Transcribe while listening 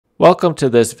Welcome to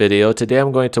this video. Today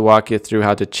I'm going to walk you through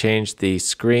how to change the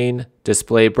screen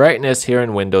display brightness here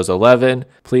in Windows 11.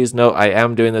 Please note I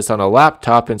am doing this on a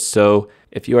laptop, and so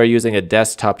if you are using a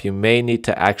desktop you may need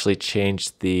to actually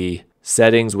change the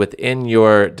settings within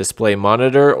your display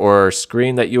monitor or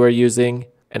screen that you are using.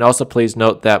 And also please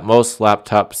note that most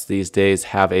laptops these days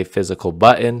have a physical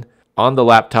button on the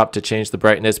laptop to change the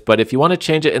brightness, but if you want to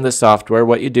change it in the software,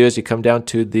 what you do is you come down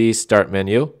to the Start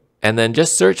menu and then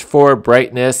just search for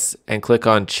brightness and click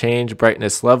on Change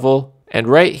Brightness Level. And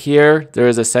right here, there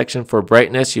is a section for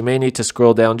brightness. You may need to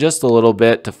scroll down just a little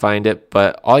bit to find it,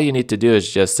 but all you need to do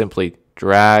is just simply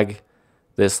drag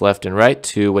this left and right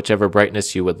to whichever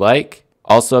brightness you would like.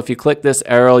 Also, if you click this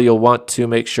arrow, you'll want to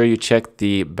make sure you check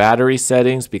the battery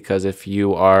settings, because if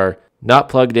you are not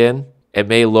plugged in, it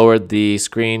may lower the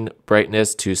screen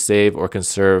brightness to save or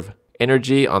conserve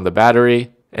energy on the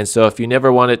battery. And so if you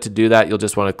never want it to do that, you'll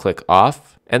just want to click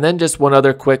off. And then just one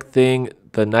other quick thing,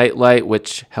 the night light,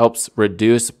 which helps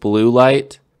reduce blue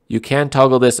light. You can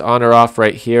toggle this on or off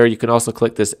right here. You can also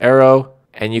click this arrow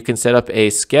and you can set up a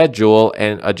schedule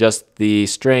and adjust the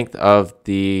strength of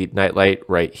the night light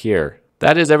right here.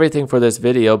 That is everything for this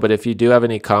video, but if you do have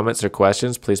any comments or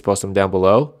questions, please post them down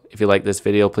below. If you like this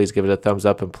video, please give it a thumbs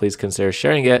up and please consider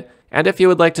sharing it. And if you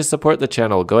would like to support the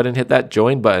channel, go ahead and hit that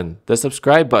join button, the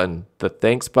subscribe button, the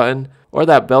thanks button, or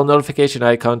that bell notification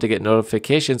icon to get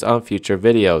notifications on future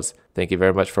videos. Thank you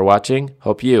very much for watching.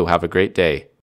 Hope you have a great day.